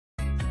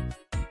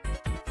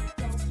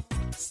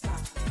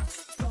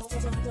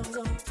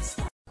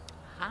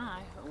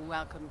Hi,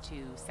 welcome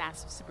to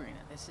Sass with Sabrina.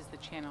 This is the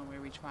channel where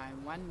we try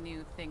one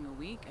new thing a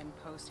week and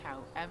post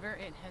however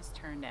it has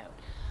turned out,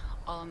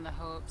 all in the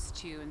hopes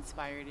to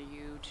inspire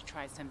you to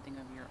try something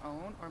of your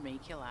own or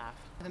make you laugh.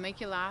 If it make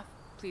you laugh,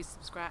 please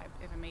subscribe.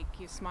 If it make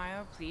you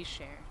smile, please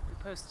share. We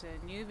post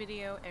a new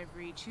video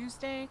every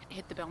Tuesday.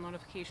 Hit the bell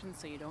notification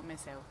so you don't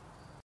miss out.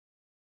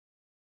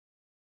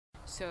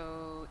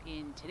 So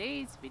in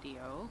today's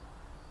video,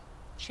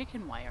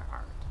 chicken wire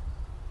art.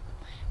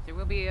 There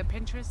will be a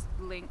Pinterest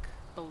link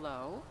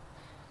below.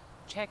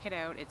 Check it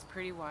out, it's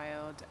pretty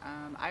wild.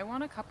 I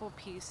want a couple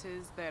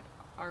pieces that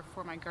are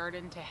for my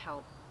garden to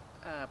help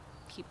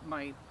keep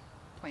my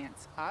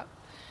plants up.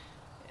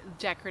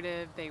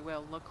 Decorative, they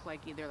will look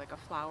like either like a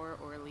flower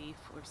or a leaf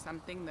or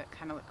something that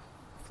kind of like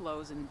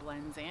flows and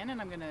blends in,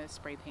 and I'm gonna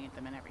spray paint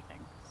them and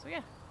everything. So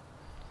yeah,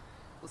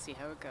 we'll see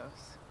how it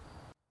goes.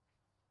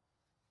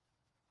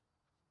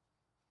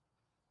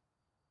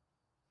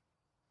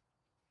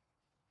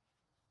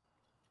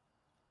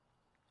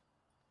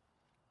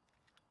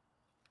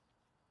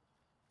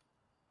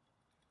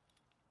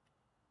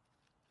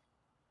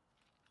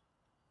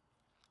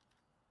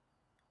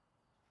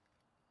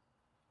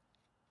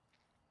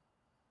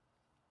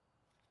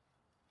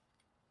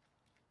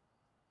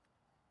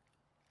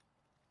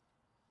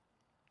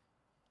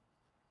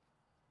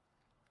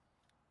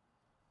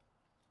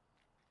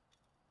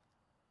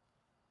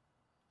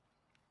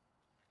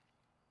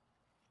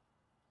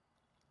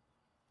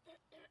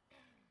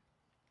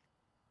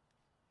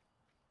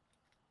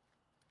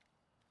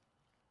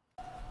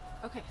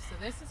 Okay, so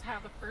this is how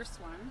the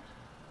first one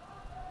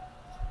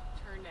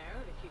turned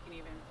out, if you can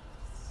even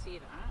see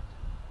that.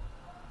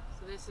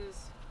 So this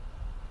is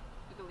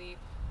like a leaf,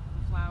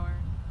 a flower,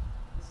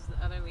 this is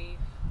the other leaf,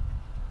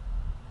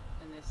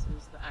 and this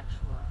is the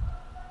actual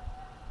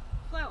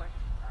flower.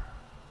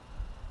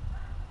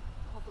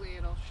 Hopefully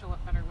it'll show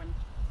up better when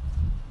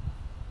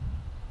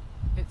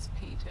it's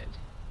painted.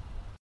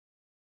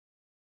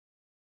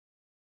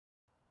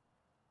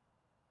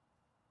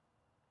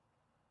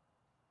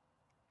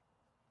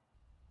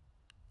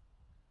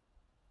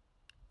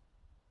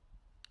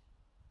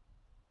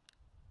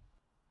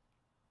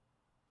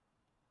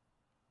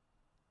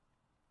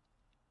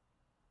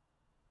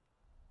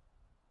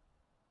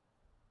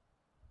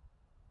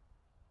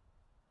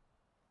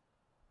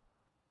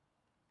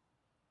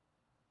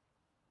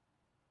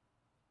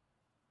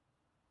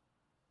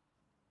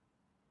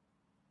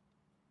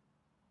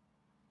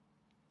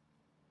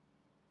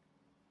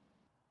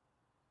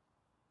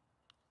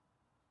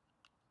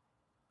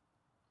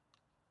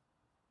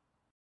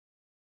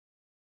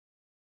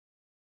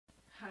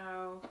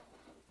 How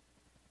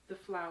the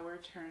flower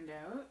turned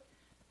out.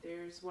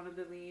 There's one of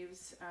the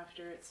leaves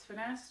after it's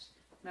finessed.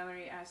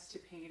 Mallory asked to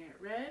paint it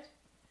red,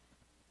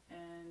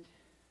 and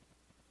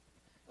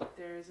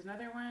there's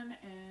another one,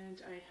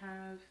 and I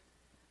have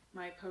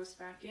my post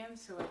back in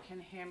so I can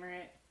hammer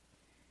it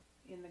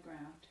in the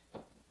ground.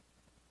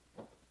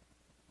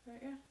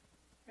 But yeah,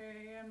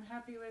 I am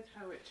happy with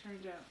how it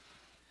turned out.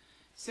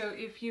 So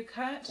if you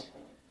cut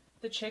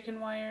the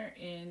chicken wire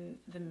in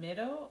the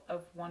middle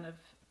of one of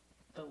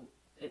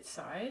its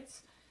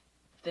sides,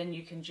 then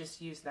you can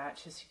just use that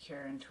to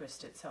secure and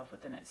twist itself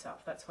within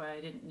itself. That's why I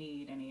didn't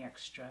need any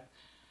extra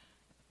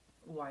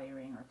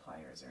wiring or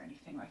pliers or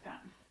anything like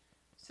that.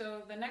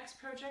 So the next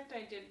project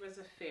I did was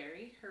a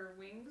fairy. Her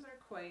wings are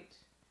quite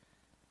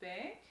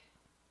big.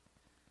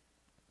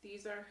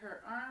 These are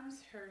her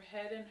arms, her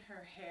head, and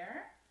her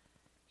hair.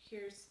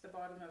 Here's the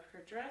bottom of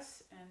her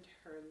dress and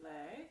her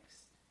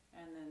legs,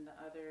 and then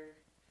the other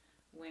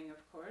wing,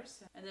 of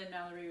course. And then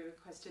Mallory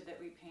requested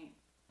that we paint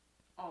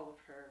all of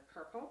her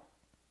purple.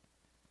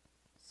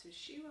 So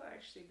she will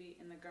actually be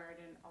in the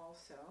garden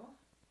also.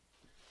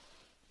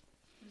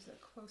 There's a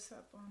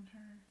close-up on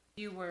her.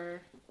 You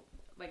were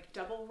like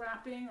double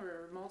wrapping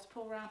or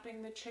multiple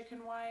wrapping the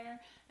chicken wire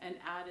and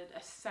added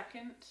a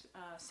second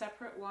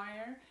separate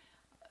wire,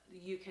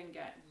 you can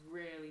get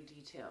really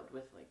detailed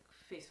with like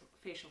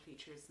facial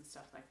features and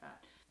stuff like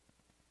that.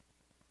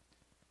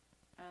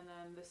 And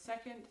then the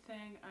second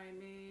thing I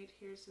made,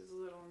 here's his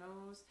little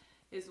nose,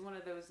 is one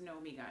of those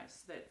Nomi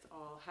guys that's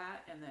all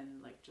hat and then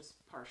like just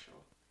partial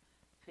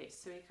face.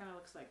 So he kind of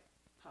looks like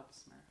Papa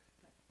Smurf.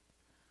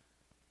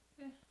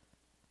 But,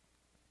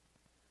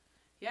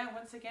 yeah,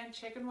 once again,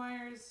 chicken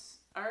wires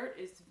art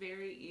is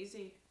very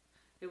easy.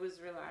 It was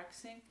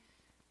relaxing.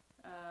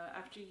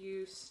 After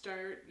you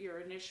start your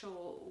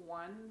initial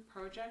one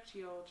project,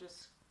 you'll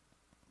just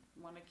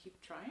want to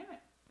keep trying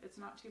it. It's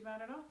not too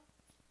bad at all.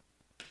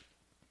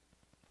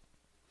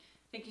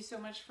 Thank you so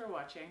much for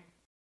watching.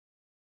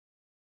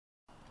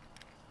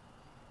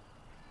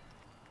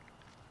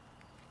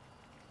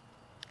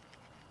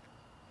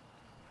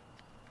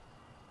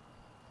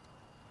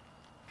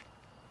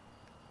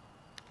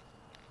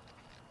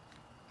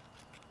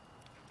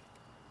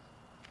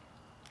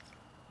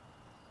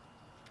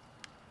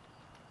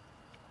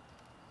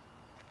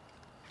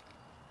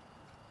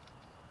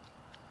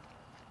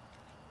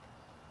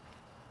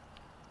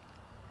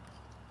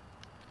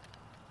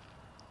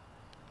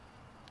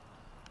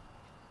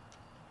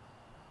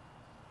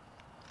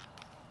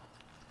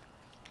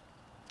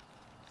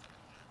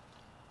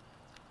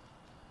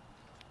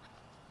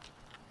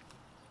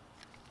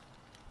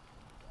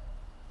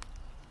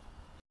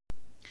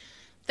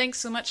 Thanks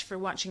so much for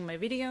watching my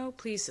video.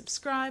 Please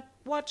subscribe,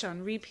 watch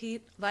on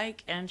repeat,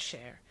 like, and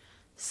share.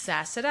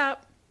 Sass it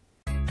up!